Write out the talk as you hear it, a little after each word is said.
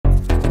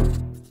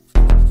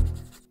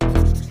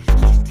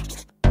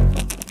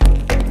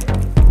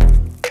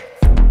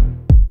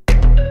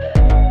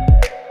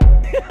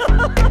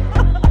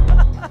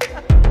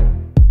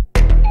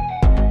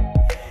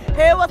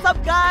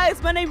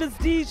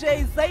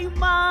DJ Zai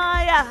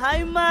Maya.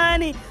 Hi,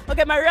 money.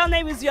 Okay, my real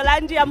name is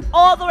Yolandi. I'm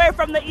all the way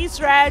from the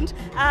East Rand,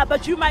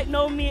 but you might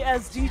know me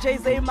as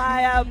DJ Zai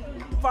Maya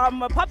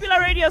from a popular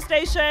radio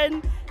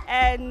station,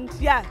 and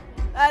yeah,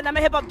 and I'm a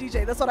hip hop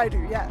DJ. That's what I do.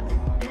 Yeah.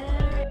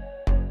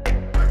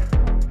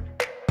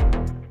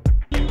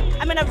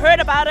 I mean, I've heard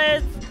about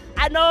it.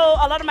 I know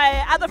a lot of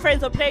my other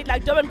friends have played,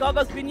 like Joe and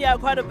Gogo's been here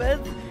quite a bit,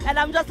 and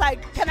I'm just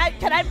like, can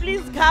I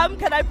please come?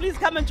 Can I please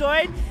come and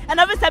join?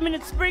 And obviously, I mean,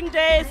 it's spring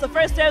day, it's the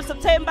first day of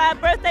September,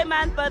 birthday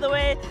month, by the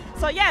way.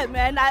 So yeah,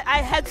 man, I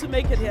had to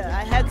make it here.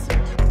 I had to.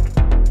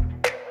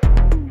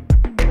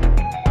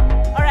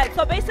 All right,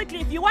 so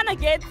basically, if you want to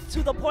get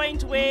to the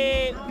point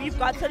where we've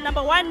gotten,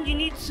 number one, you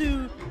need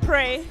to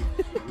pray,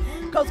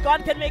 because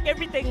God can make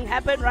everything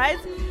happen, right?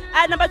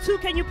 And number two,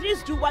 can you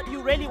please do what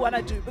you really want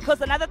to do?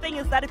 Because another thing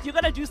is that if you're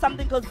going to do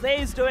something because Zay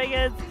is doing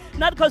it,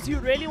 not because you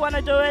really want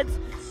to do it,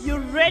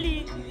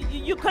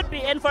 you could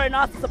be in for a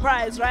nasty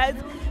surprise, right?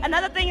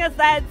 Another thing is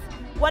that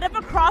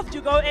whatever craft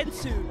you go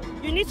into,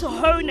 you need to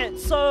hone it.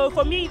 So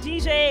for me,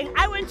 DJing,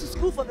 I went to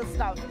school for this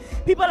stuff.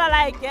 People are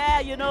like,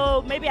 yeah, you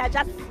know, maybe I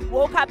just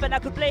woke up and I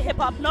could play hip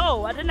hop.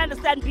 No, I didn't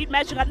understand beat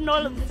matching. I didn't know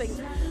all of these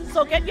things.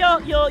 So get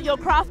your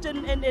craft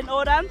in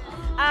order.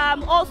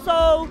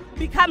 Also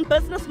become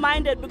business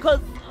minded, because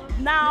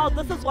now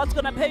this is what's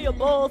going to pay your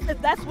bills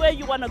if that's where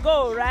you want to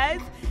go,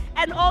 right?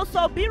 And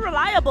also be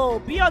reliable,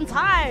 be on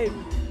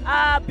time,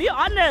 be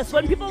honest.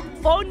 When people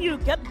phone you,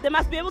 they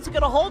must be able to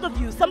get a hold of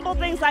you. Simple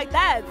things like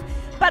that.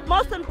 But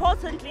most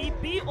importantly,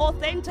 be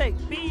authentic,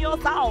 be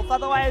yourself.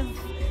 Otherwise,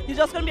 you're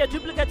just going to be a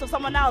duplicate of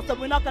someone else, and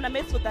we're not going to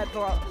mess with that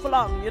for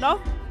long, you know?